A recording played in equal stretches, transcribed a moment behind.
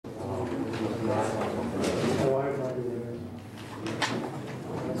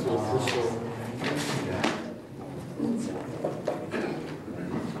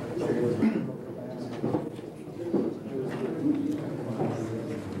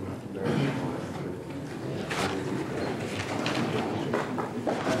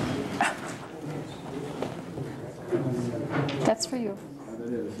That's for you.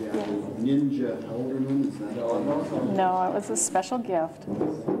 That is, yeah. Ninja Alderman, is that all? No, it was a special gift. This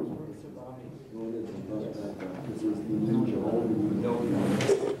is the Ninja Alderman.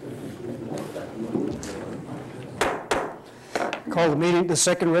 Call the meeting, the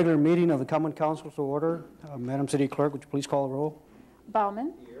second regular meeting of the Common Council to order. Madam City Clerk, would you please call the roll?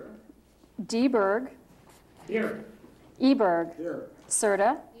 Bauman. Here. Deberg. Here. Eberg. Here.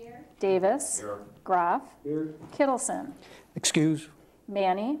 Serta. Here. Davis. Here. Groff. Here. Kittleson. Excuse.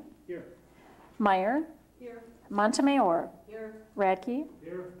 Manny. Here. Meyer. Here. Montemayor. Here. Radke.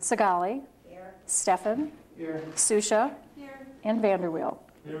 Here. Sagali. Here. Steffen. Here. Susha. Here. And Vanderweel.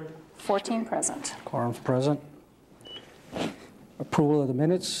 Here. 14 present. Quorum's present. Approval of the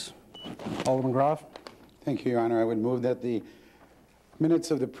minutes. Alderman Groff. Thank you, Your Honor. I would move that the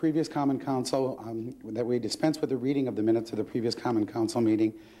minutes of the previous Common Council, that we dispense with the reading of the minutes of the previous Common Council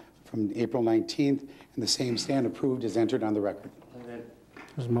meeting from April 19th, and the same stand approved is entered on the record.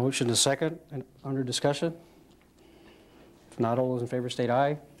 There's a motion to second and under discussion. If not, all those in favor state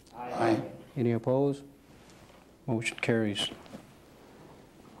aye. Aye. Any opposed? Motion carries.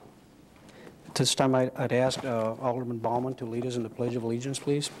 At this time, I'd ask Alderman Bauman to lead us in the Pledge of Allegiance,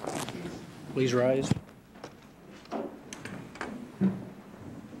 please. Please rise.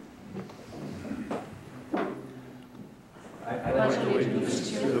 I pledge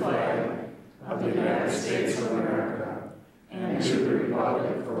allegiance to the flag of the United States of America and to the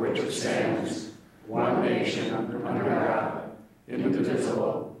republic for which it stands, one nation under God,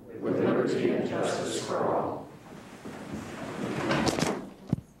 indivisible, with liberty and justice for all.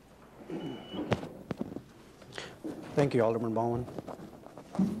 Thank you, Alderman Bauman.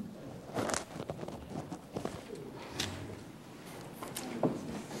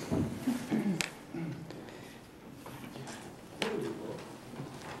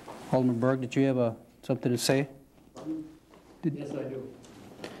 Alderman Berg, did you have something to say? Yes, I do.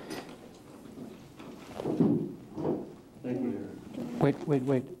 Thank you. Wait.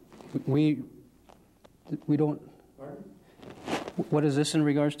 We don't. Pardon? What is this in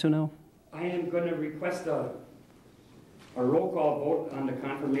regards to now? I am going to request a roll call vote on the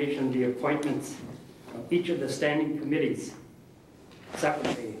confirmation of the appointments of each of the standing committees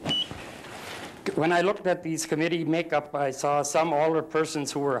separately. When I looked at these committee makeup, I saw some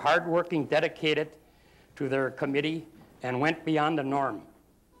alderpersons who were hardworking, dedicated to their committee, and went beyond the norm.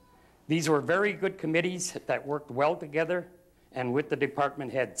 These were very good committees that worked well together and with the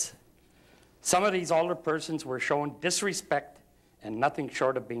department heads. Some of these alderpersons were shown disrespect and nothing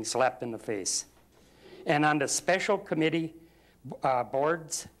short of being slapped in the face. And on the special committee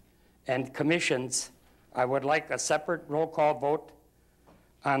boards and commissions, I would like a separate roll call vote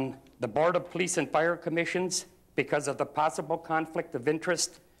on the Board of Police and Fire Commissions because of the possible conflict of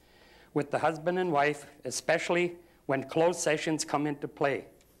interest with the husband and wife, especially when closed sessions come into play.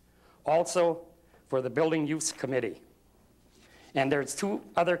 Also for the Building Use Committee. And there's two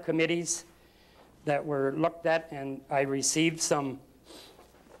other committees that were looked at, and I received some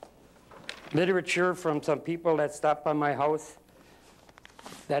literature from some people that stopped by my house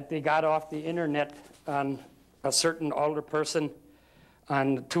that they got off the internet on a certain alderperson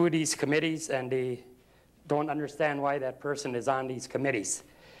on two of these committees, and they don't understand why that person is on these committees.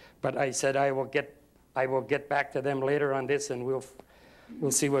 But I said I will get back to them later on this, and we'll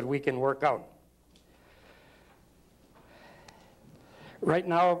see what we can work out. Right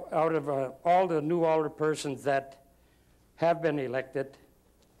now, out of all the new alderpersons that have been elected,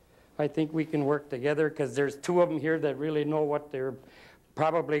 I think we can work together because there's two of them here that really know what they're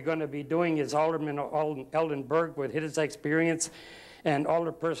probably going to be doing. Is Alderman Eldon Berg with his experience, and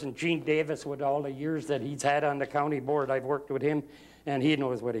Alderperson Gene Davis with all the years that he's had on the county board. I've worked with him, and he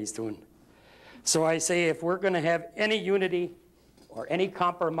knows what he's doing. So I say if we're going to have any unity or any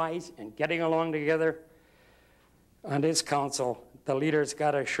compromise and getting along together on this council, the leaders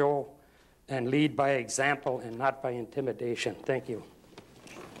got to show and lead by example and not by intimidation. Thank you.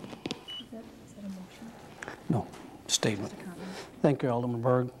 Is that a motion? No, statement. Thank you, Alderman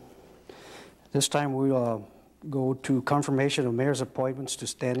Berg. This time we'll go to confirmation of mayor's appointments to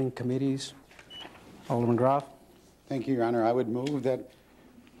standing committees. Alderman Groff. Thank you, Your Honor. I would move that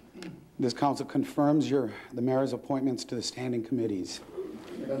this council confirms the mayor's appointments to the standing committees.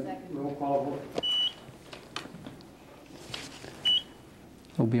 Roll call vote.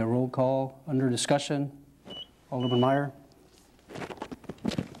 There'll be a roll call under discussion. Alderman Meyer.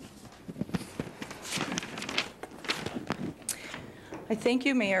 I thank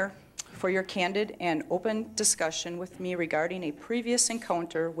you, Mayor, for your candid and open discussion with me regarding a previous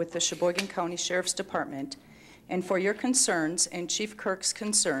encounter with the Sheboygan County Sheriff's Department, and for your concerns and Chief Kirk's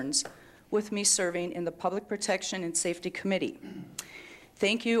concerns with me serving in the Public Protection and Safety Committee.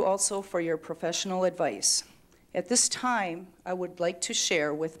 Thank you also for your professional advice. At this time, I would like to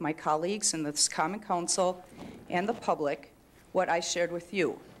share with my colleagues in this Common Council and the public what I shared with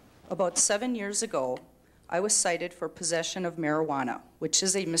you. About 7 years ago, I was cited for possession of marijuana, which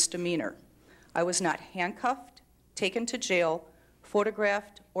is a misdemeanor. I was not handcuffed, taken to jail,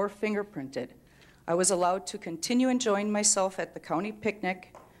 photographed, or fingerprinted. I was allowed to continue enjoying myself at the county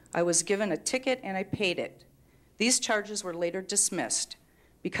picnic. I was given a ticket and I paid it. These charges were later dismissed.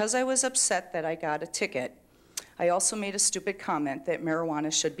 Because I was upset that I got a ticket, I also made a stupid comment that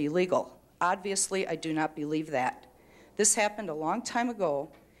marijuana should be legal. Obviously, I do not believe that. This happened a long time ago,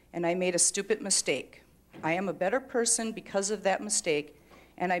 and I made a stupid mistake. I am a better person because of that mistake,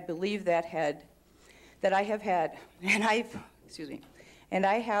 and I believe that I have had, and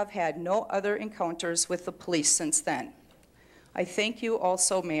I have had no other encounters with the police since then. I thank you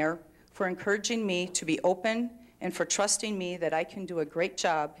also, Mayor, for encouraging me to be open and for trusting me that I can do a great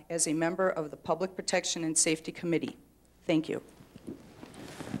job as a member of the Public Protection and Safety Committee. Thank you.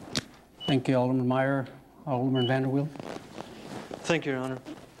 Thank you, Alderman Meyer. Alderman Vanderweel. Thank you, Your Honor.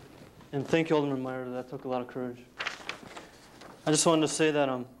 And thank you, Alderman Meyer. That took a lot of courage. I just wanted to say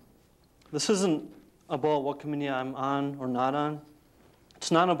that this isn't about what committee I'm on or not on.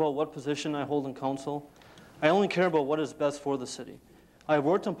 It's not about what position I hold in council. I only care about what is best for the city. I have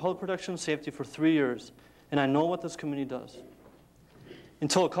worked on public protection and safety for 3 years, and I know what this committee does.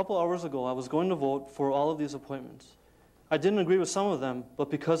 Until a couple hours ago, I was going to vote for all of these appointments. I didn't agree with some of them, but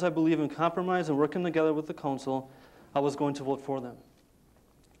because I believe in compromise and working together with the council, I was going to vote for them.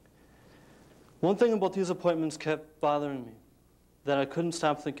 One thing about these appointments kept bothering me that I couldn't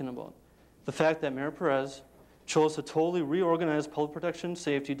stop thinking about. The fact that Mayor Perez chose to totally reorganize public protection and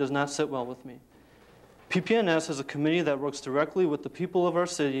safety does not sit well with me. PPNS is a committee that works directly with the people of our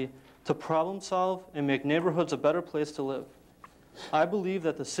city to problem solve and make neighborhoods a better place to live. I believe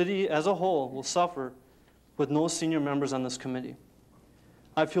that the city as a whole will suffer with no senior members on this committee.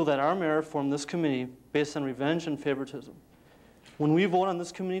 I feel that our mayor formed this committee based on revenge and favoritism. When we vote on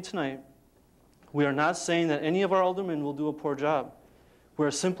this committee tonight, we are not saying that any of our aldermen will do a poor job. We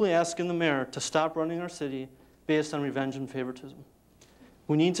are simply asking the mayor to stop running our city based on revenge and favoritism.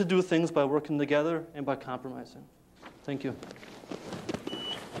 We need to do things by working together and by compromising. Thank you.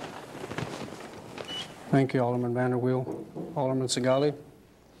 Thank you, Alderman Vanderweel. Alderman Segali.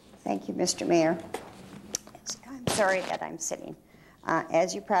 Thank you, Mr. Mayor. I'm sorry that I'm sitting.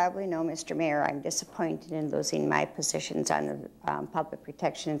 As you probably know, Mr. Mayor, I'm disappointed in losing my positions on the Public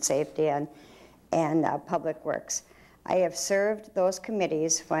Protection and Safety and Public Works. I have served those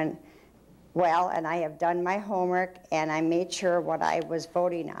committees well, and I have done my homework, and I made sure what I was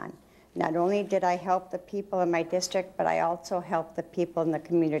voting on. Not only did I help the people in my district, but I also helped the people in the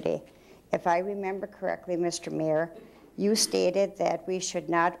community. If I remember correctly, Mr. Mayor, you stated that we should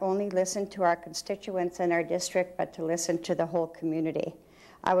not only listen to our constituents in our district, but to listen to the whole community.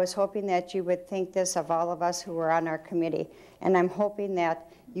 I was hoping that you would think this of all of us who were on our committee, and I'm hoping that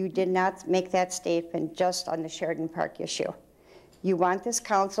you did not make that statement just on the Sheridan Park issue. You want this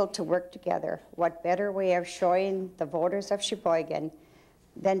council to work together. What better way of showing the voters of Sheboygan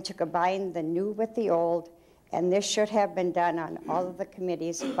than to combine the new with the old, and this should have been done on all of the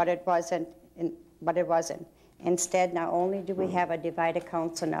committees, but it wasn't. Instead, not only do we have a divided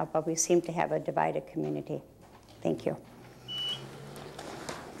council now, but we seem to have a divided community. Thank you.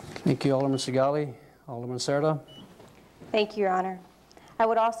 Thank you, Alderman Segali. Alderman Serta. Thank you, Your Honor. I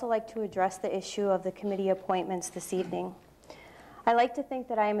would also like to address the issue of the committee appointments this evening. I like to think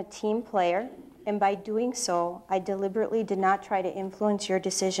that I am a team player, and by doing so, I deliberately did not try to influence your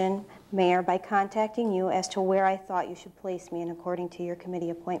decision, Mayor, by contacting you as to where I thought you should place me in according to your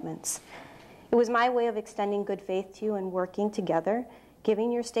committee appointments. It was my way of extending good faith to you and working together,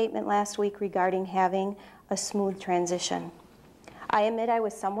 giving your statement last week regarding having a smooth transition. I admit I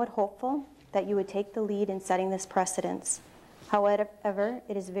was somewhat hopeful that you would take the lead in setting this precedence. However,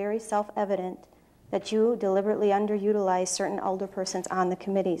 it is very self-evident that you deliberately underutilize certain alderpersons on the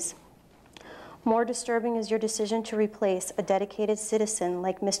committees. More disturbing is your decision to replace a dedicated citizen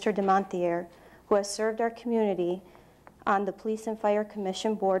like Mr. DeMontier, who has served our community on the Police and Fire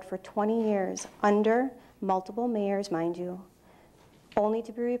Commission Board for 20 years, under multiple mayors, mind you, only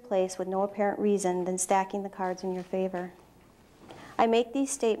to be replaced with no apparent reason than stacking the cards in your favor. I make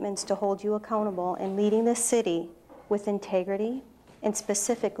these statements to hold you accountable in leading this city with integrity and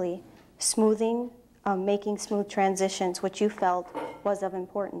specifically making smooth transitions, which you felt was of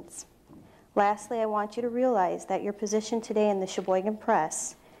importance. Lastly, I want you to realize that your position today in the Sheboygan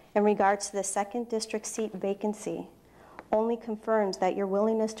Press in regards to the 2nd District seat vacancy only confirms that your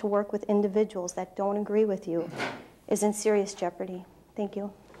willingness to work with individuals that don't agree with you is in serious jeopardy. Thank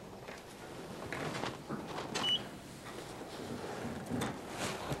you.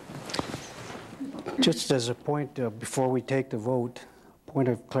 Just as a point, before we take the vote, point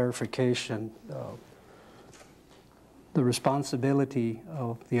of clarification, the responsibility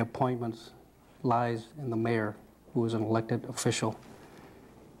of the appointments lies in the mayor, who is an elected official.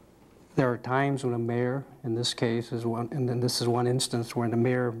 There are times when a mayor, in this case, and this is one instance where the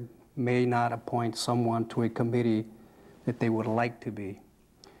mayor may not appoint someone to a committee that they would like to be.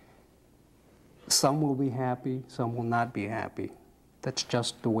 Some will be happy, some will not be happy. That's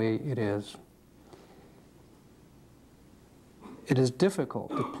just the way it is. It is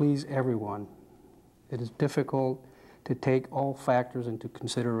difficult to please everyone. It is difficult to take all factors into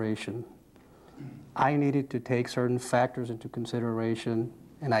consideration. I needed to take certain factors into consideration,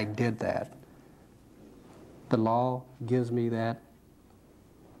 and I did that. The law gives me that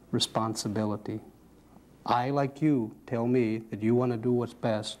responsibility. I, like you, tell me that you want to do what's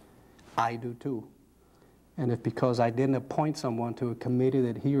best. I do too. And if because I didn't appoint someone to a committee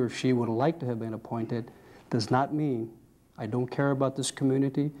that he or she would like to have been appointed, does not mean I don't care about this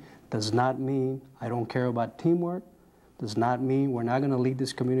community, does not mean I don't care about teamwork, does not mean we're not going to lead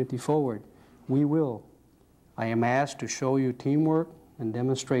this community forward. We will. I am asked to show you teamwork and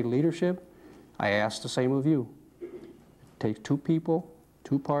demonstrate leadership. I ask the same of you. It takes two people,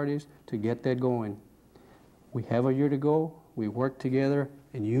 two parties to get that going. We have a year to go. We work together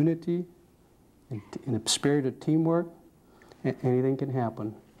in unity, in a spirit of teamwork, and anything can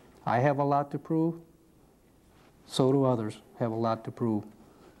happen. I have a lot to prove. So do others have a lot to prove.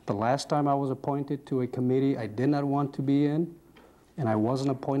 The last time I was appointed to a committee I did not want to be in, and I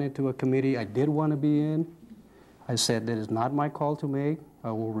wasn't appointed to a committee I did want to be in, I said that is not my call to make.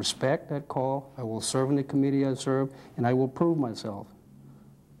 I will respect that call. I will serve in the committee I serve, and I will prove myself.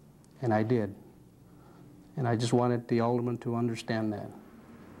 And I did. And I just wanted the alderman to understand that.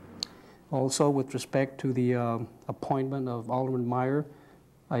 Also, with respect to the appointment of Alderman Meyer,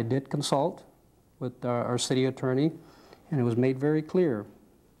 I did consult with our city attorney, and it was made very clear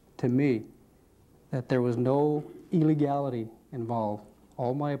to me that there was no illegality involved.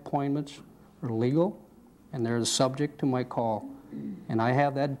 All my appointments are legal, and they're subject to my call. And I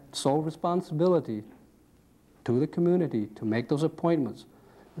have that sole responsibility to the community to make those appointments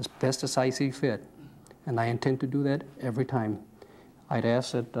as best as I see fit. And I intend to do that every time. I'd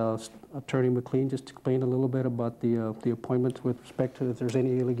ask that Attorney McLean just explain a little bit about the appointments with respect to if there's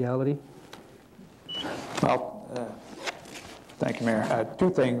any illegality. Well, thank you, Mayor. Two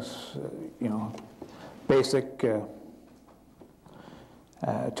things, basic to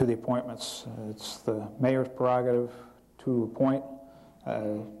the appointments. It's the mayor's prerogative to appoint.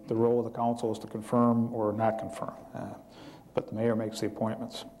 The role of the council is to confirm or not confirm, but the mayor makes the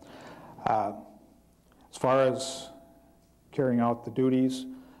appointments. As far as carrying out the duties,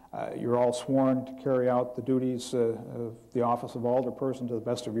 you're all sworn to carry out the duties of the office of alderperson to the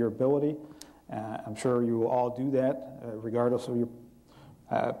best of your ability. I'm sure you will all do that, regardless of your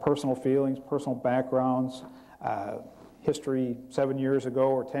personal feelings, personal backgrounds, history 7 years ago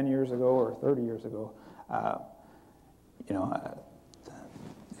or 10 years ago or 30 years ago.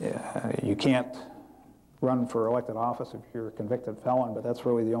 You can't run for elected office if you're a convicted felon, but that's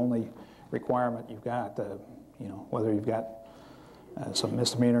really the only requirement you've got. Whether you've got some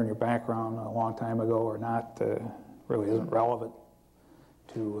misdemeanor in your background a long time ago or not really isn't relevant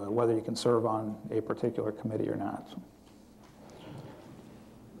to whether you can serve on a particular committee or not.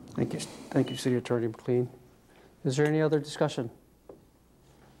 Thank you. Thank you, City Attorney McLean. Is there any other discussion?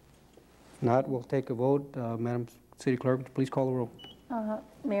 If not, we'll take a vote. Madam City Clerk, would you please call the roll?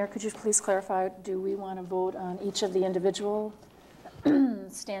 Mayor, could you please clarify, do we want to vote on each of the individual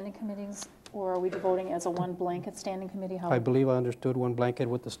standing committees, or are we voting as a one blanket standing committee? I believe I understood one blanket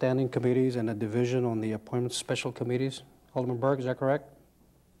with the standing committees and a division on the appointment special committees. Alderman Berg, is that correct?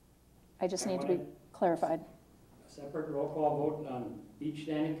 I just need to be clarified. A separate roll call vote on each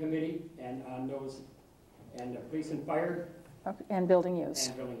standing committee and on those, and the police and fire. And building use.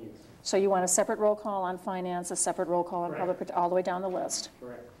 And building use. So you want a separate roll call on finance, a separate roll call on public, all the way down the list?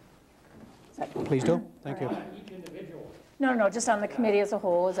 Correct. Please do. Thank you. Each individual. No, just on the committee as a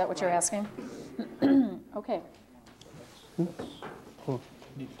whole. Is that what you're asking? Okay. Cool.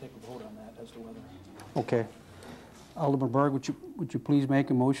 You need to take a vote on that as to whether. Okay. Alderman Berg, would you please make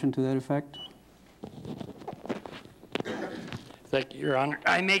a motion to that effect? Thank you, Your Honor.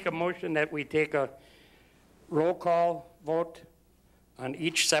 I make a motion that we take a roll call vote on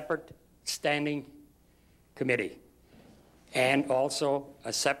each separate standing committee, and also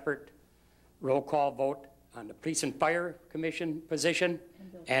a separate roll call vote on the Police and Fire Commission position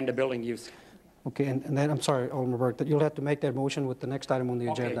and the Building Use. Okay, and then, I'm sorry, Alderman Burke, that you'll have to make that motion with the next item on the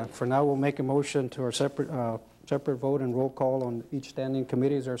Okay. agenda. For now, we'll make a motion to our separate vote and roll call on each standing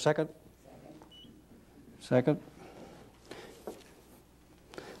committee. Is there a second? Second.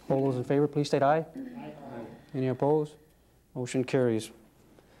 All those in favor, please state aye. Aye. Any opposed? Motion carries.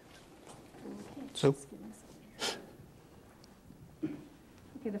 Sue?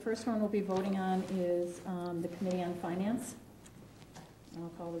 Okay, the first one we'll be voting on is the Committee on Finance. I'll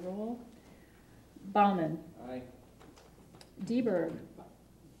call the roll. Bauman. Aye. Deberg.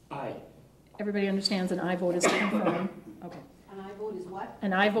 Aye. Everybody understands an aye vote is to confirm. Okay. An aye vote is what?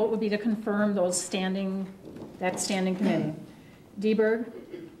 An aye vote would be to confirm that standing committee. Deberg,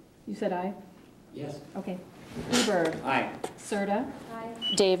 you said aye? Yes. Okay. Deberg. Aye. Serta.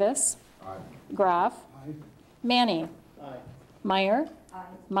 Aye. Davis. Aye. Graf. Aye. Manny. Aye. Meyer. Aye.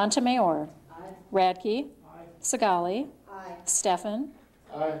 Montemayor. Aye. Radke. Aye. Sagali. Aye. Steffen.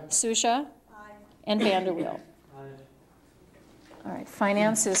 Aye. Susha. Aye. And Vanderweel. Aye. All right,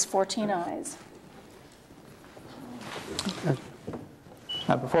 finance is 14 ayes.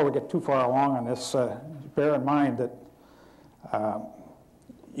 Before we get too far along on this, bear in mind that,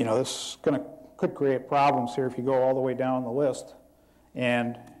 this could create problems here if you go all the way down the list,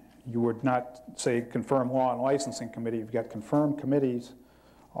 and you would not say confirm law and licensing committee. You've got confirmed committees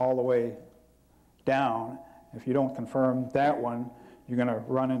all the way down. If you don't confirm that one, you're going to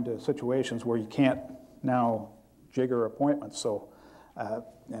run into situations where you can't now jigger appointments. So,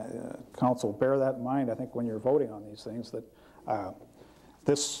 council, bear that in mind, I think, when you're voting on these things, that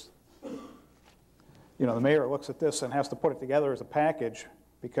the mayor looks at this and has to put it together as a package,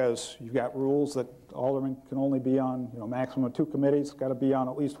 because you've got rules that aldermen can only be on, maximum of 2 committees, got to be on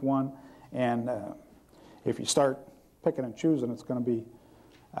at least 1, and if you start picking and choosing, it's going to be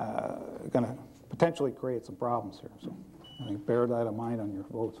going to potentially create some problems here. So I think bear that in mind on your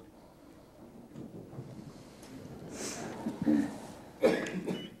votes.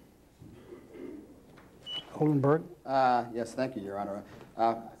 Alderman Burke? Yes, thank you, Your Honor.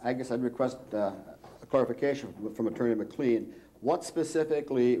 I guess I'd request a clarification from Attorney McLean. What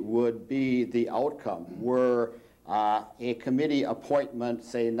specifically would be the outcome were a committee appointment,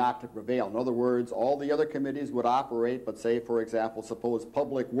 say, not to prevail? In other words, all the other committees would operate, but say, for example, suppose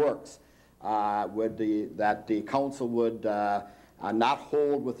Public Works, that the council would not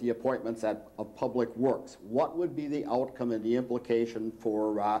hold with the appointments of Public Works. What would be the outcome and the implication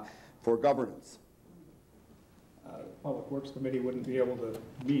for governance? Public Works Committee wouldn't be able to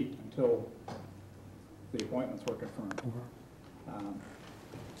meet until the appointments were confirmed.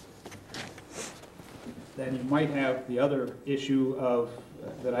 Then you might have the other issue of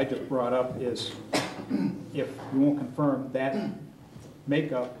that I just brought up is if you won't confirm that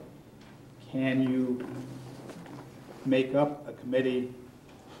makeup, can you make up a committee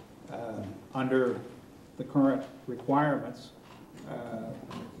under the current requirements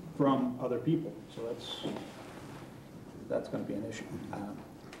from other people? So that's going to be an issue.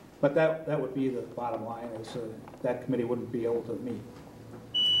 But that would be the bottom line, is that committee wouldn't be able to meet.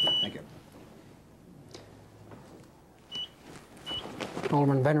 Thank you.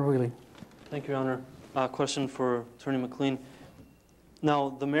 Alderman Vanderweely. Thank you, Your Honor. Question for Attorney McLean. Now,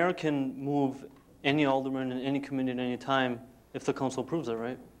 the mayor can move any alderman in any committee at any time if the council approves it,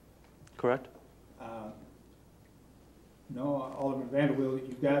 right? Correct? No, Alderman Vanderweel,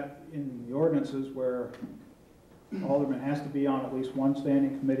 you've got in the ordinances where alderman has to be on at least 1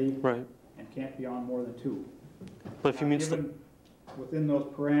 standing committee, right, and can't be on more than 2. But if he meets given within those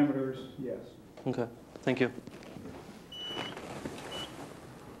parameters, yes. Okay, thank you.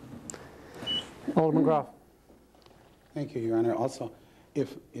 Alderman Graf. Thank you, Your Honor. Also,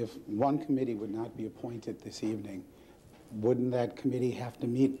 if one committee would not be appointed this evening, wouldn't that committee have to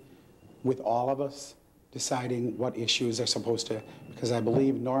meet with all of us, deciding what issues are supposed to, because I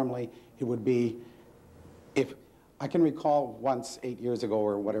believe normally it would be, if I can recall once 8 years ago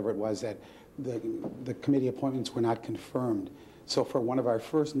or whatever it was, that the committee appointments were not confirmed. So for one of our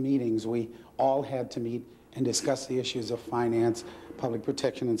first meetings, we all had to meet and discuss the issues of finance, public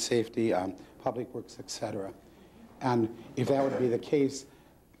protection and safety, public works, etc. And if that would be the case,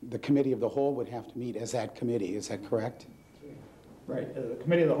 the committee of the whole would have to meet as that committee. Is that correct? Right. The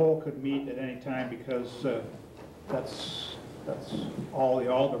committee of the whole could meet at any time, because that's all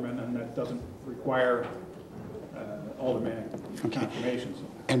the aldermen, and that doesn't require alderman confirmation. So.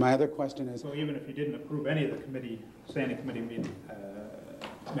 And my other question is... So even if you didn't approve any of the standing committee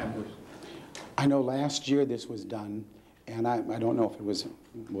members? I know last year this was done, and I don't know if it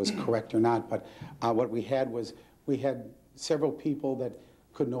was correct or not, but what we had was, we had several people that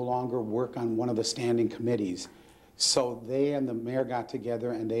could no longer work on one of the standing committees. So they and the mayor got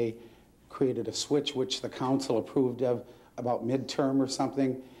together and they created a switch which the council approved of about midterm or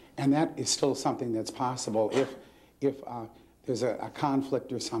something, and that is still something that's possible if there's a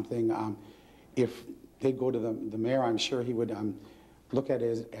conflict or something. If they go to the mayor, I'm sure he would look at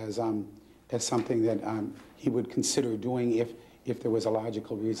it as something that he would consider doing if there was a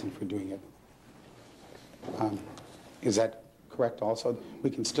logical reason for doing it. Is that correct also? We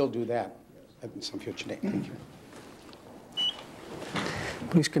can still do that at some future date. Thank you.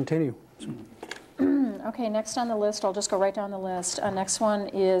 Please continue. Okay, next on the list, I'll just go right down the list. Next one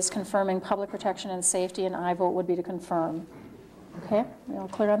is confirming public protection and safety, and I vote would be to confirm. Okay, we all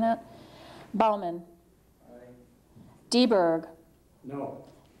clear on that? Bauman. Aye. Deberg. No.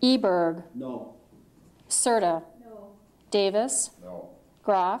 Eberg. No. Serta. No. Davis. No.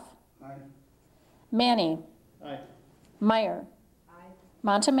 Groff. Aye. Manny. Aye. Meyer. Aye.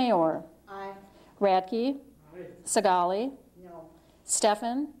 Montemayor. Aye. Radke. Aye. Sagali. No.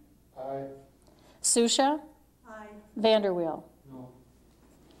 Steffen. Aye. Susha. Aye. Vanderweel. No.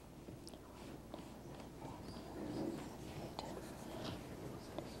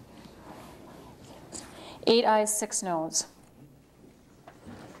 Eight ayes, 6 noes.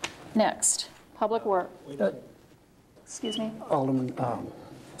 Next, public work. Excuse me? Alderman,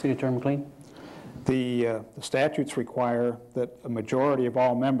 City Attorney McLean. The statutes require that a majority of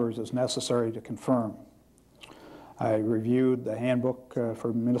all members is necessary to confirm. I reviewed the handbook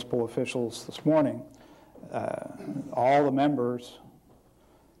for municipal officials this morning. All the members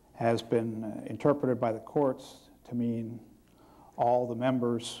has been interpreted by the courts to mean all the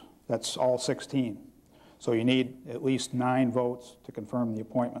members, that's all 16. So you need at least 9 votes to confirm the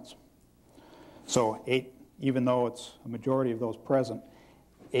appointments. So 8, even though it's a majority of those present,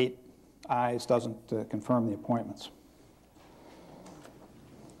 8 ayes doesn't confirm the appointments.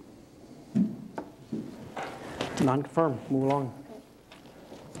 Non-confirmed. Move along.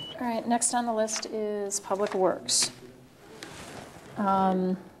 All right, next on the list is Public Works.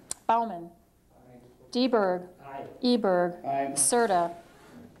 Bauman. Deberg. Aye. Eberg. Aye. Serta.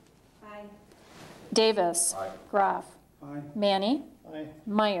 Aye. Davis. Aye. Groff. Aye. Manny. Aye.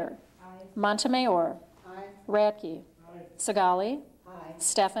 Meyer. Aye. Montemayor. Aye. Radke. Aye. Sagali. Aye.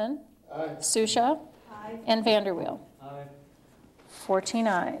 Steffen. Aye. Susha. Aye. And Vanderweel. Aye. 14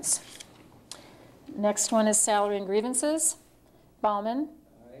 ayes. Next one is salary and grievances. Bauman.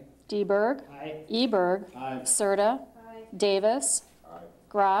 Aye. Deberg. Aye. Eberg. Aye. Serta. Aye. Davis. Aye.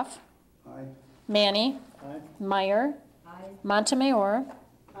 Groff. Aye. Manny. Aye. Meyer. Aye. Montemayor.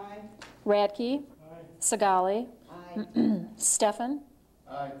 Aye. Radke. Aye. Sagali. Aye. Steffen.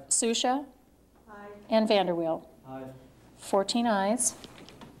 Aye. Susha. Aye. And Vanderweel. Aye. 14 ayes.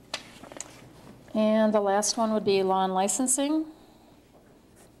 And the last one would be law and licensing.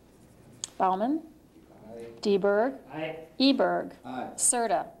 Bauman. Aye. Deberg. Aye. Eberg. Aye.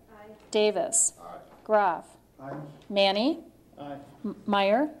 Serta. Aye. Davis. Aye. Groff. Aye. Manny. Aye.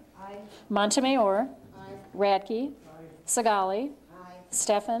 Meyer. Aye. Montemayor. Aye. Radke. Sagali. Aye.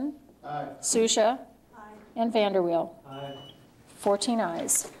 Steffen. Aye. Susha. Aye. And Vanderweel. Aye. 14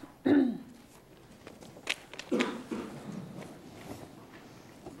 ayes.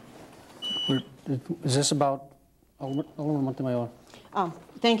 Is this about Alderman Montemayor?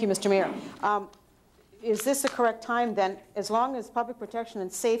 Thank you, Mr. Mayor. Is this the correct time then? As long as public protection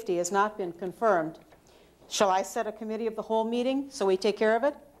and safety has not been confirmed, shall I set a committee of the whole meeting so we take care of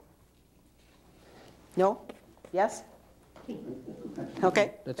it? No? Yes?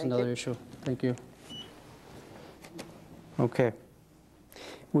 Okay. That's thank another you. issue. Thank you. Okay.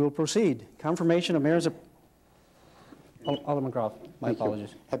 We will proceed. Confirmation of mayor's... Alderman Groff, my Thank you.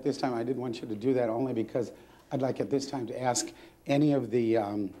 apologies. At this time, I didn't want you to do that only because I'd like at this time to ask any of there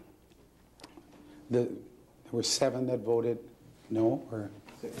were 7 that voted no, or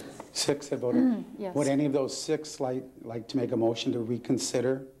 6 that voted? Yes. Would any of those 6 like to make a motion to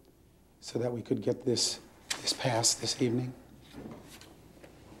reconsider so that we could get this passed this evening?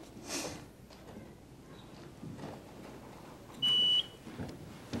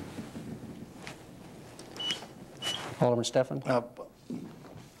 Alderman Steffen?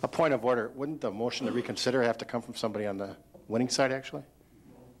 A point of order. Wouldn't the motion to reconsider have to come from somebody on the winning side, actually?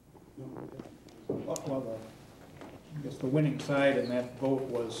 Well, I guess the winning side in that vote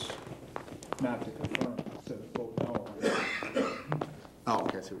was not to confirm, to vote no. Oh,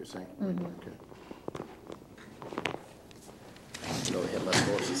 okay, I see what you're saying. Okay. So we had less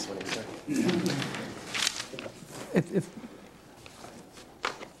votes this winning side.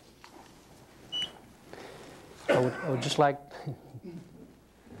 I would just like...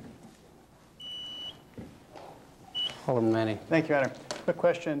 Alderman Manning. Thank you, Your Honor. A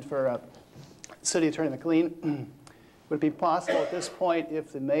question for City Attorney McLean. Would it be possible at this point,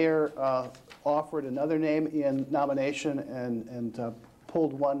 if the mayor offered another name in nomination and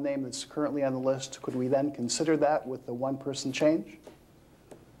pulled one name that's currently on the list, could we then consider that with the one-person change?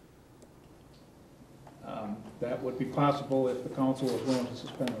 That would be possible if the council was willing to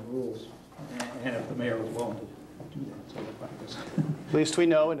suspend the rules and if the mayor was willing to do that. So At least we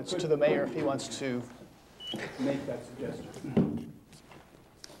know, and it's to the mayor if he wants to make that suggestion.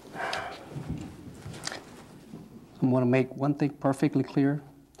 I want to make one thing perfectly clear.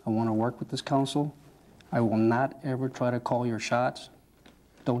 I want to work with this council. I will not ever try to call your shots.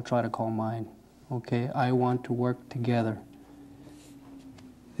 Don't try to call mine, okay? I want to work together.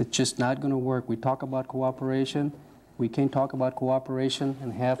 It's just not going to work. We talk about cooperation. We can't talk about cooperation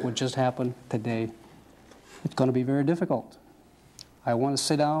and have what just happened today. It's going to be very difficult. I want to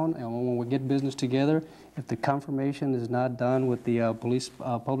sit down and when we get business together, if the confirmation is not done with the police,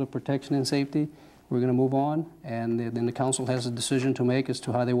 public protection and safety, we're going to move on, and then the council has a decision to make as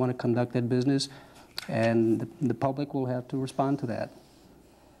to how they want to conduct that business, and the public will have to respond to that.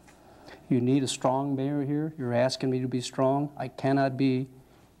 You need a strong mayor here. You're asking me to be strong. I cannot be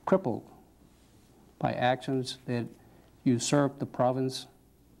crippled by actions that usurp the province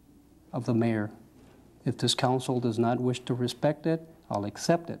of the mayor. If this council does not wish to respect it, I'll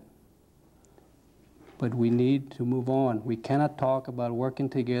accept it. But we need to move on. We cannot talk about working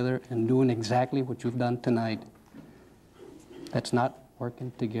together and doing exactly what you've done tonight. That's not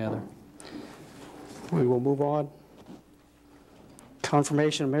working together. We will move on.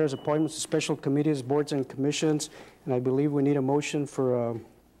 Confirmation of mayor's appointments to special committees, boards, and commissions. And I believe we need a motion for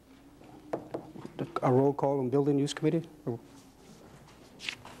a roll call on Building Use Committee.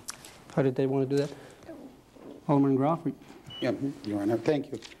 How did they want to do that? Alderman Groff? Yeah, Your Honor,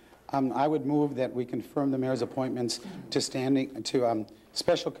 thank you. I would move that we confirm the mayor's appointments to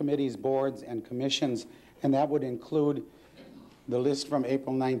special committees, boards, and commissions, and that would include the list from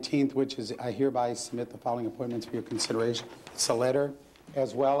April 19th, which is, I hereby submit the following appointments for your consideration. It's a letter,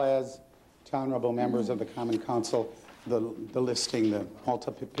 as well as to honorable members of the Common Council, the listing, the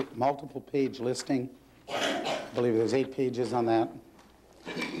multiple page listing. I believe there's 8 pages on that.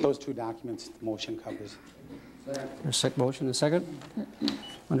 Those 2 documents the motion covers. There's a motion and a second.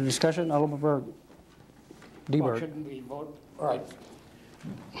 Under discussion, Alderman Berg. Well, shouldn't we vote? All right.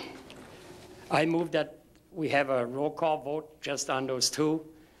 I move that we have a roll call vote just on those 2,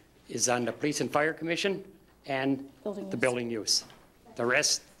 is on the Police and Fire Commission and the building use. The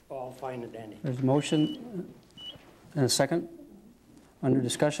rest, all fine and dandy. There's a motion and a second. Under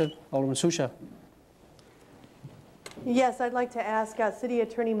discussion, Alderman Susha. Yes, I'd like to ask City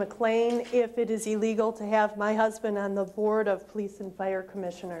Attorney McLean if it is illegal to have my husband on the board of Police and Fire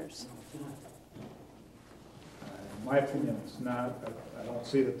Commissioners. In my opinion, it's not. I don't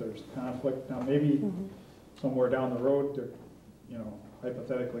see that there's conflict. Now, maybe somewhere down the road, there,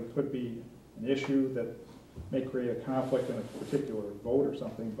 hypothetically could be an issue that may create a conflict in a particular vote or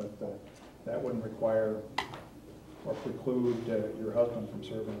something, but that wouldn't require or preclude your husband from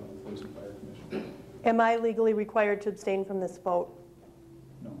serving on the Police and Fire Commission. Am I legally required to abstain from this vote?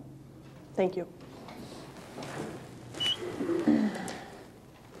 No. Thank you.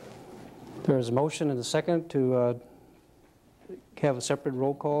 There is a motion and a second to have a separate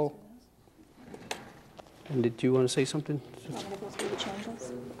roll call. And did you want to say something? You want me to go through the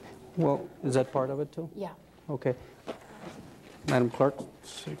changes? Well, is that part of it too? Yeah. Okay. Madam Clerk?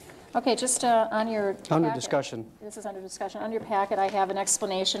 Okay, just on your packet, under discussion. This is under discussion. On your packet, I have an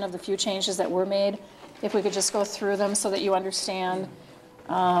explanation of the few changes that were made. If we could just go through them so that you understand.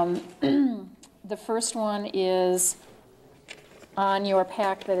 The first one is on your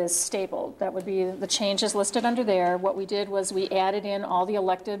pack that is stapled. That would be the changes listed under there. What we did was we added in all the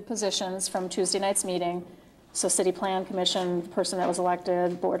elected positions from Tuesday night's meeting. So City Plan Commission, person that was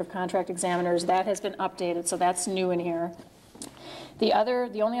elected, Board of Contract Examiners, that has been updated, so that's new in here. The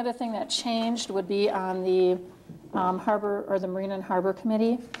only other thing that changed would be on the Harbor, or the Marine and Harbor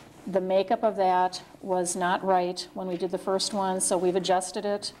Committee. The makeup of that was not right when we did the first one, so we've adjusted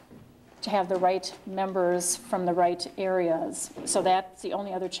it to have the right members from the right areas. So that's the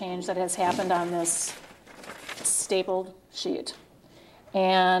only other change that has happened on this stapled sheet.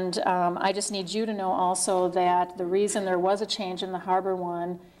 And I just need you to know also that the reason there was a change in the Harbor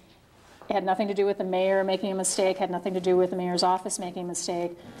one, it had nothing to do with the mayor making a mistake, had nothing to do with the mayor's office making a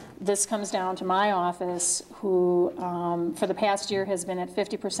mistake. This comes down to my office, who for the past year has been at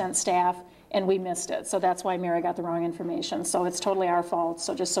 50% staff, and we missed it. So that's why Mary got the wrong information. So it's totally our fault.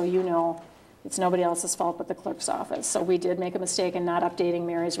 So just so you know, it's nobody else's fault but the clerk's office. So we did make a mistake in not updating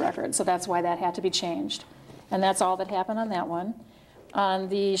Mary's record. So that's why that had to be changed. And that's all that happened on that one. On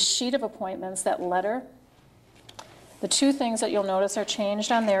the sheet of appointments, that letter, the two things that you'll notice are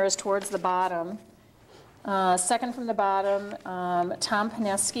changed on there is towards the bottom. Second from the bottom, Tom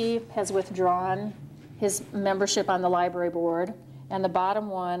Pineski has withdrawn his membership on the library board. And the bottom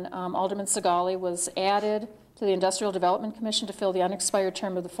one, Alderman Segali was added to the Industrial Development Commission to fill the unexpired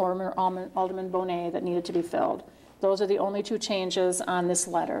term of the former Alderman Bonet that needed to be filled. Those are the only two changes on this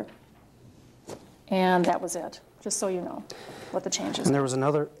letter. And that was it, just so you know what the changes are. And there was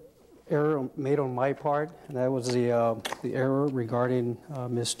another error made on my part, and that was the error regarding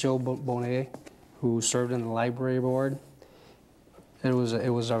Miss Jill Bonet, who served in the library board. It was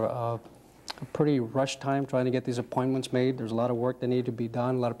a pretty rushed time trying to get these appointments made. There's a lot of work that needed to be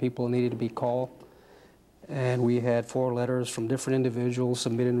done, a lot of people needed to be called. And we had 4 letters from different individuals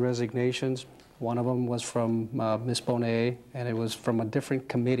submitting resignations. One of them was from Ms. Bonet, and it was from a different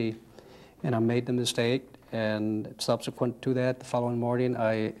committee. And I made the mistake, and subsequent to that, the following morning,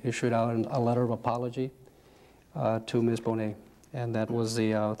 I issued out a letter of apology to Ms. Bonet. And that was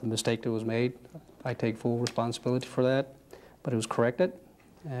the mistake that was made. I take full responsibility for that, but it was corrected,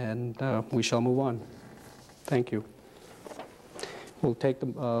 and we shall move on. Thank you. We'll take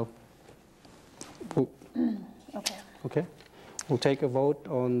the... Okay. Okay. We'll take a vote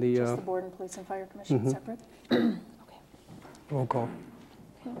on the... Just the Board and Police and Fire Commission separate? Okay. Roll call.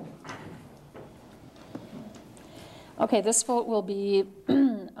 Okay, this vote will be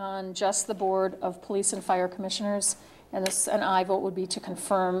on just the Board of Police and Fire Commissioners, and an aye vote would be to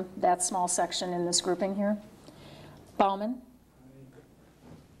confirm that small section in this grouping here. Bauman?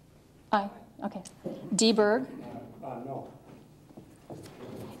 Aye. Okay. Deberg? No.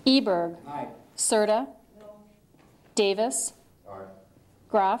 Eberg? Aye. Serta? No. Davis? Aye.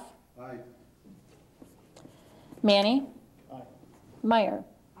 Groff? Aye. Manny? Aye. Meyer?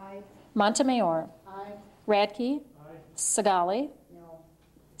 Aye. Montemayor? Aye. Radke? Aye. Segali? No.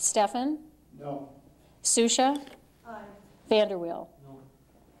 Steffen? No. Susha? Aye. Vanderweel? No.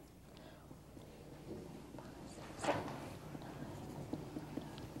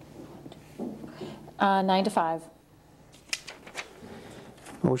 9-5.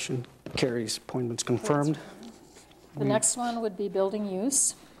 Motion carries. Appointments confirmed. The next one would be building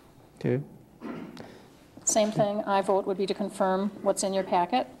use. Okay. Same thing, aye vote would be to confirm what's in your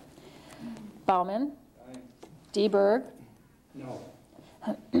packet. Bauman? Aye. Deberg? No.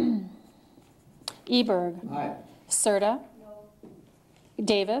 Eberg? Aye. Serta? No.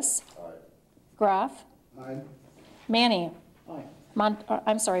 Davis? Aye. Groff? Aye. Manny? Aye.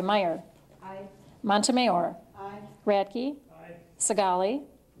 I'm sorry, Meyer? Aye. Montemayor? Aye. Radke? Aye. Segali?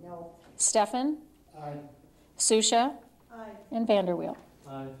 No. Steffen? Aye. Susha? Aye. And Vanderweel?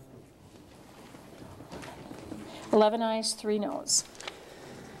 Aye. 11 ayes, 3 noes.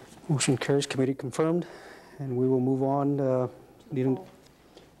 Motion carries. Committee confirmed. And we will move on.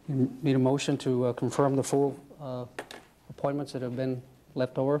 Need a motion to confirm the full appointments that have been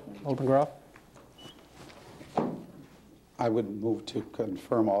left over. Alderman Groff? I would move to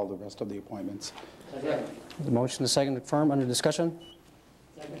confirm all the rest of the appointments. The motion is second to confirm. Under discussion?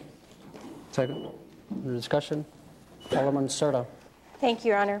 Second. Second. Under discussion? Alderman Serta. Thank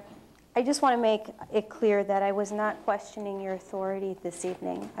you, Your Honor. I just want to make it clear that I was not questioning your authority this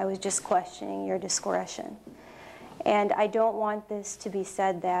evening. I was just questioning your discretion. And I don't want this to be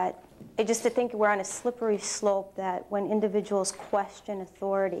said that, I just think we're on a slippery slope that when individuals question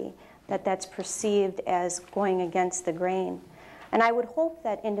authority, that that's perceived as going against the grain. And I would hope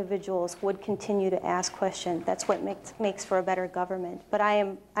that individuals would continue to ask questions. That's what makes for a better government. But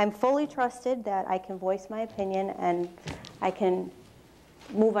I'm fully trusted that I can voice my opinion and I can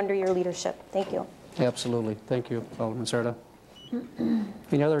move under your leadership. Thank you. Absolutely. Thank you, Alderman Serta.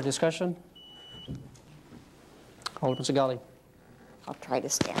 Any other discussion? Alderman Segali. I'll try to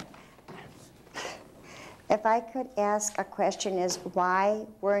stand. If I could ask a question is why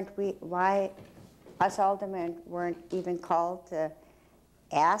us aldermen weren't even called to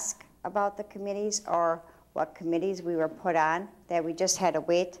ask about the committees or what committees we were put on, that we just had to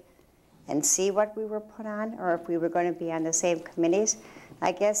wait and see what we were put on or if we were going to be on the same committees.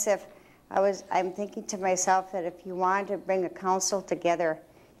 I guess I'm thinking to myself that if you wanted to bring a council together,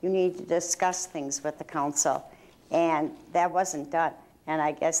 you need to discuss things with the council. And that wasn't done. And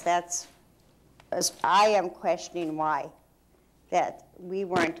I guess I am questioning why that we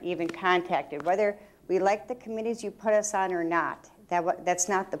weren't even contacted. Whether we like the committees you put us on or not, that's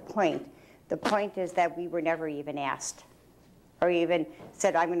not the point. The point is that we were never even asked or even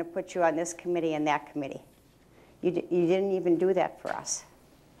said, I'm going to put you on this committee and that committee. You didn't even do that for us.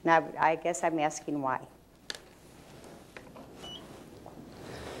 Now, I guess I'm asking why.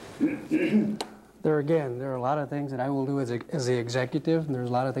 There again, there are a lot of things that I will do as the executive, and there's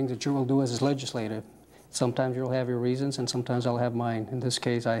a lot of things that you will do as legislative. Sometimes you'll have your reasons, and sometimes I'll have mine. In this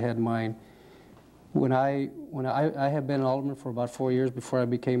case, I had mine. When I have been an alderman for about 4 years before I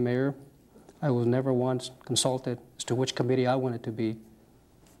became mayor, I was never once consulted as to which committee I wanted to be.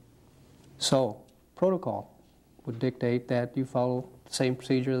 So, protocol would dictate that you follow the same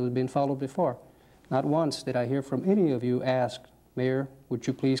procedure that has been followed before. Not once did I hear from any of you ask, Mayor, would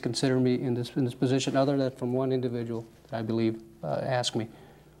you please consider me in this position, other than from one individual that I believe asked me.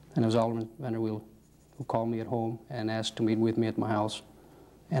 And it was Alderman Vanderweel, who called me at home and asked to meet with me at my house.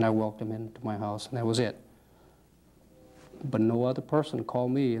 And I welcomed him into my house, and that was it. But no other person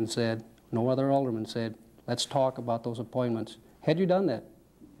called me and said, no other alderman said, let's talk about those appointments. Had you done that,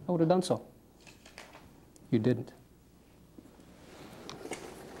 I would have done so. You didn't.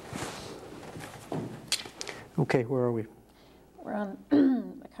 Okay, where are we? We're on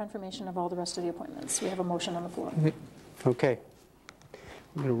the confirmation of all the rest of the appointments. We have a motion on the floor. Okay.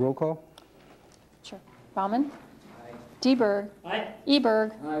 We get a roll call? Sure. Bauman? Aye. DeBerg? Aye.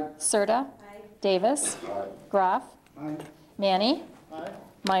 Eberg? Aye. Serta? Aye. Davis? Aye. Groff? Aye. Manny? Aye.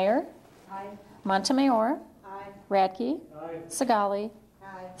 Meyer? Aye. Montemayor? Aye. Radke? Aye. Segali? Aye.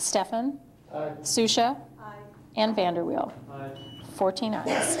 Stefan? Aye. Susha? Aye. And Vanderweel. Aye. 14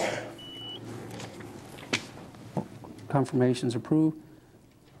 ayes. Confirmations approved.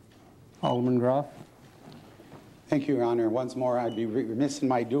 Alderman Groff? Thank you, Your Honor. Once more, I'd be remiss in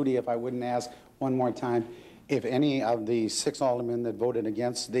my duty if I wouldn't ask one more time if any of the 6 aldermen that voted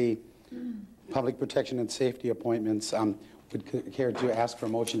against the public protection and safety appointments would care to ask for a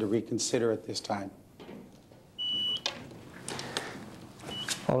motion to reconsider at this time.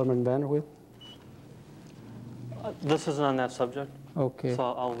 Alderman Vanderweel? This isn't on that subject. Okay. So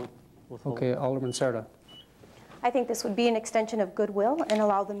I'll withhold. Okay, Alderman Serta. I think this would be an extension of goodwill and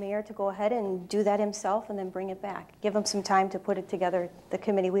allow the mayor to go ahead and do that himself and then bring it back. Give him some time to put it together, the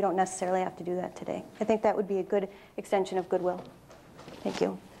committee. We don't necessarily have to do that today. I think that would be a good extension of goodwill. Thank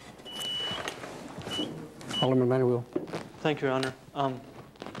you. Alderman Vanderweel. Thank you, Your Honor. I'm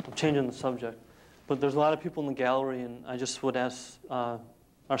changing the subject, but there's a lot of people in the gallery, and I just would ask our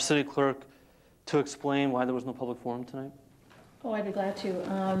city clerk to explain why there was no public forum tonight. Oh, I'd be glad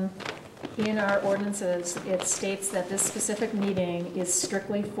to. In our ordinances, it states that this specific meeting is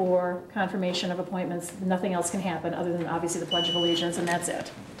strictly for confirmation of appointments. Nothing else can happen other than obviously the Pledge of Allegiance, and that's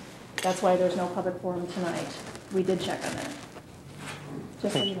it. That's why there's no public forum tonight. We did check on that.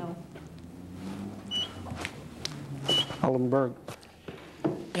 Just so you know. Alderman Berg.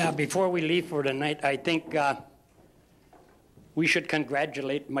 Yeah, before we leave for tonight, I think we should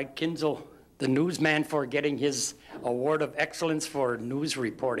congratulate Mike Kinzel, the newsman, for getting his Award of Excellence for News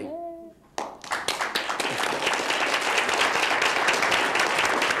Reporting.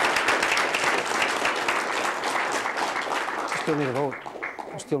 Still need a vote.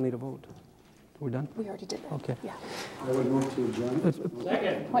 We still need a vote. We're done? We already did that. Okay. Yeah. I would move to adjourn.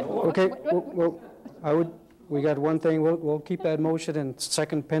 Second. Okay, we got one thing. We'll keep that motion and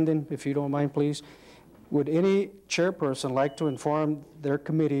second pending, if you don't mind, please. Would any chairperson like to inform their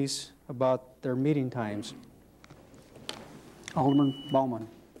committees about their meeting times? Alderman Bauman.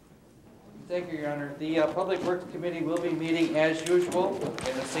 Thank you, Your Honor. The Public Works Committee will be meeting as usual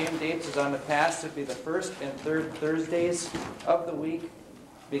in the same dates as on the past. It'll be the first and third Thursdays of the week,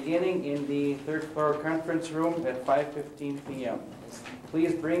 beginning in the third floor conference room at 5:15 p.m.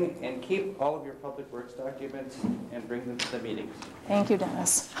 Please bring and keep all of your Public Works documents and bring them to the meetings. Thank you,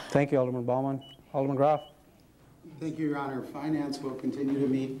 Dennis. Thank you, Alderman Bauman. Alderman Groff. Thank you, Your Honor. Finance will continue to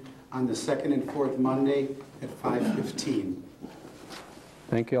meet on the second and fourth Monday at 5:15.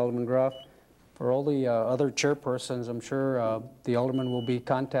 Thank you, Alderman Groff. For all the other chairpersons, I'm sure the alderman will be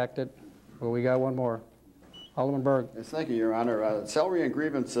contacted. Well, we got one more. Alderman Berg. Yes, thank you, Your Honor. Salary and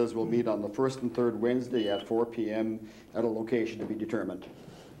grievances will meet on the first and third Wednesday at 4 p.m. at a location to be determined.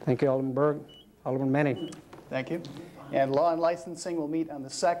 Thank you, Alderman Berg. Alderman Manning. Thank you. And Law and Licensing will meet on the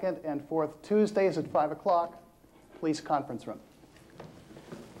second and fourth Tuesdays at 5 o'clock, police conference room.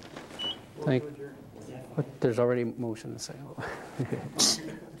 Thank you. There's already motion to say.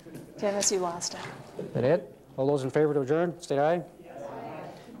 Dennis, you lost it. Is that it? All those in favor to adjourn, state aye. Yes.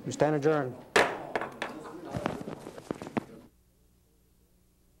 We stand adjourned.